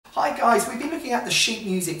Hi guys, we've been looking at the sheet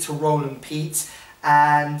music to Roll and Pete,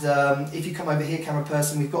 and if you come over here, camera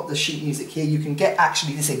person, we've got the sheet music here. You can get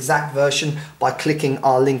actually this exact version by clicking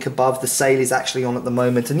our link above. The sale is actually on at the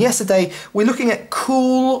moment, and yesterday we're looking at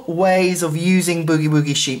cool ways of using Boogie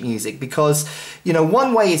Woogie sheet music, because you know,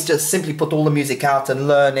 one way is just simply put all the music out and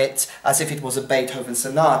learn it as if it was a Beethoven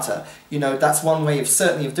sonata. You know, that's one way of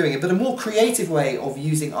certainly of doing it, but a more creative way of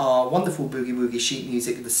using our wonderful Boogie Woogie sheet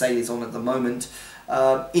music, the sale is on at the moment,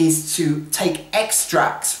 is to take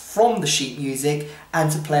extracts from the sheet music and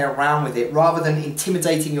to play around with it, rather than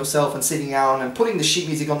intimidating yourself and sitting down and putting the sheet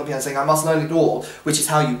music on the piano saying I must learn it all, which is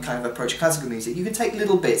how you kind of approach classical music. You can take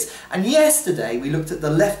little bits, and yesterday we looked at the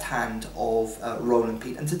left hand of Roll and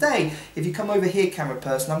Pete, and today if you come over here, camera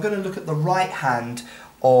person, I'm going to look at the right hand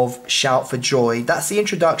of Shout for Joy. That's the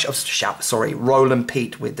introduction of Roll and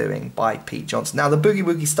Pete we're doing by Pete Johnson. Now the Boogie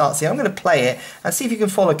Woogie starts here. I'm going to play it and see if you can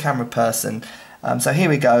follow, camera person. So here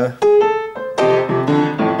we go.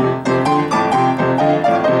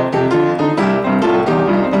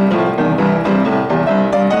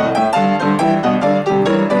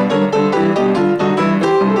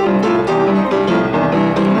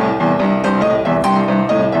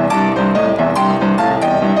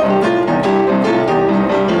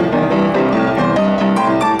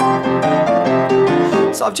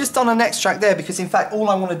 So I've just done an extract there because in fact all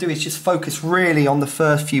I want to do is just focus really on the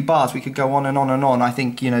first few bars. We could go on and on and on. I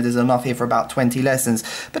think, you know, there's enough here for about 20 lessons.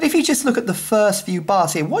 But if you just look at the first few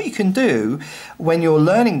bars here, what you can do when you're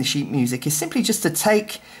learning the sheet music is simply just to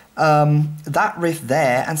take that riff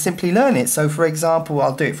there and simply learn it. So for example,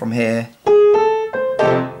 I'll do it from here.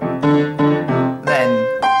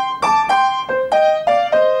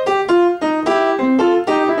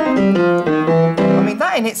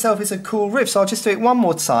 In itself is a cool riff, so I'll just do it one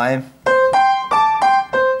more time.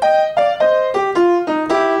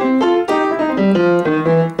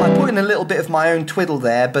 I put in a little bit of my own twiddle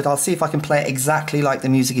there, but I'll see if I can play it exactly like the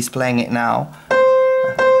music is playing it now.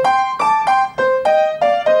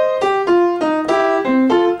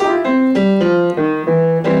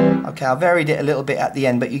 Okay, I varied it a little bit at the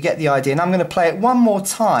end, but you get the idea. And I'm going to play it one more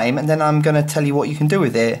time, and then I'm going to tell you what you can do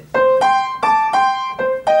with it.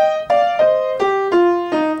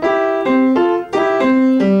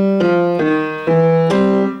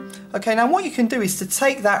 Okay, now what you can do is to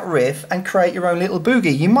take that riff and create your own little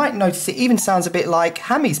boogie. You might notice it even sounds a bit like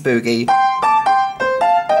Hammy's Boogie.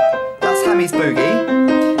 That's Hammy's Boogie.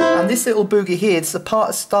 And this little boogie here, it's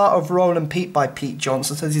the start of Roll and Pete by Pete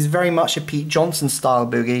Johnson, so this is very much a Pete Johnson style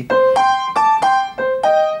boogie.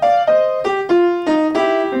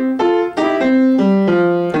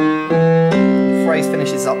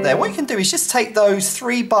 Finishes up there. What you can do is just take those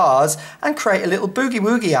 3 bars and create a little boogie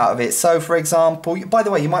woogie out of it. So for example, by the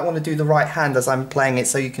way, you might want to do the right hand as I'm playing it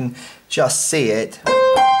so you can just see it.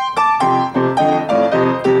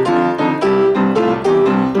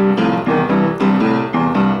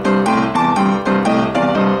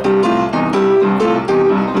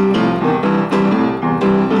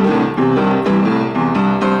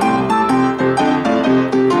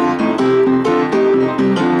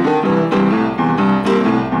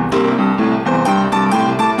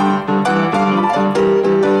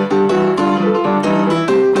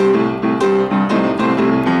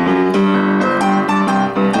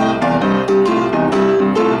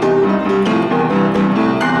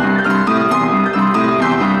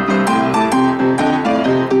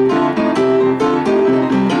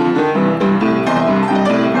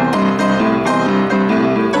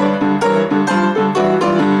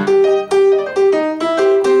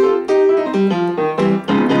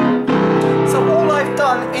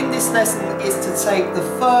 Lesson is to take the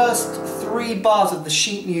first 3 bars of the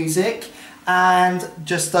sheet music and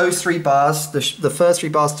just those 3 bars, the first 3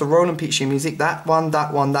 bars to Roll and Pete sheet music, that one,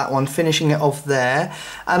 that one, that one, finishing it off there,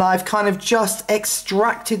 and I've kind of just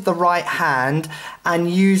extracted the right hand and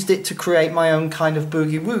used it to create my own kind of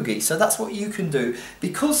boogie woogie. So that's what you can do.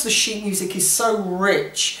 Because the sheet music is so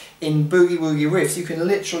rich in boogie woogie riffs, you can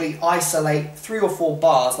literally isolate 3 or 4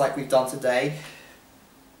 bars like we've done today,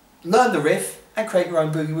 learn the riff, and create your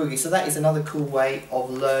own boogie woogie. So that is another cool way of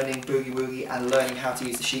learning boogie woogie and learning how to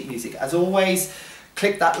use the sheet music. As always,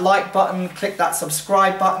 click that like button, click that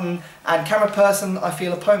subscribe button, and camera person, I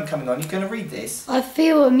feel a poem coming on. You're going to read this? I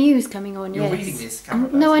feel a muse coming on, You're yes. reading this, camera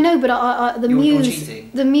person? No, I know, but the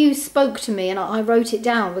muse spoke to me, and I wrote it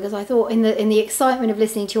down because I thought in the excitement of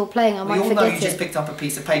listening to your playing, I might forget it. We all know you just picked up a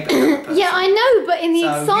piece of paper, camera person. Yeah, I know, but in the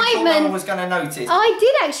excitement... you thought no one was going to notice. I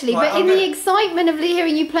did actually, right, but in the excitement of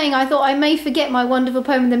hearing you playing, I thought I may forget my wonderful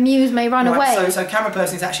poem and the muse may run away. So camera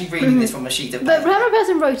person is actually reading this from a sheet of paper. But camera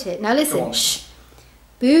person wrote it. Now listen. Shh.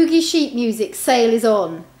 Boogie sheet music, sale is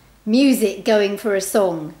on. music going for a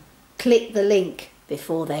song, click the link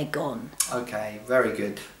before they're gone. Okay, very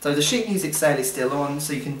good. So the sheet music sale is still on,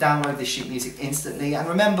 so you can download this sheet music instantly. And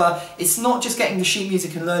remember, it's not just getting the sheet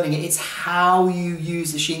music and learning it, it's how you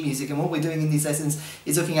use the sheet music. And what we're doing in these lessons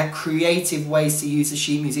is looking at creative ways to use the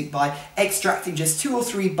sheet music by extracting just 2 or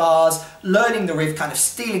 3 bars, learning the riff, kind of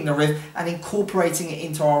stealing the riff, and incorporating it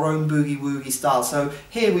into our own Boogie Woogie style. So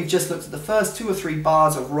here we've just looked at the first 2 or 3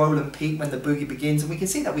 bars of roll and peak when the boogie begins, and we can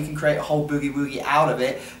see that we can create a whole Boogie Woogie out of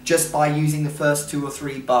it just by using the first 2 or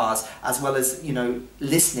 3 bars, as well as, you know,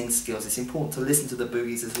 listening skills. It's important to listen to the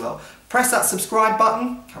boogies as well. Press that subscribe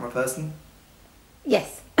button, camera person.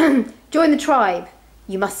 Yes. Join the tribe.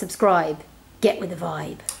 You must subscribe. Get with the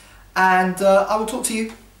vibe. And I will talk to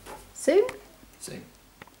you soon.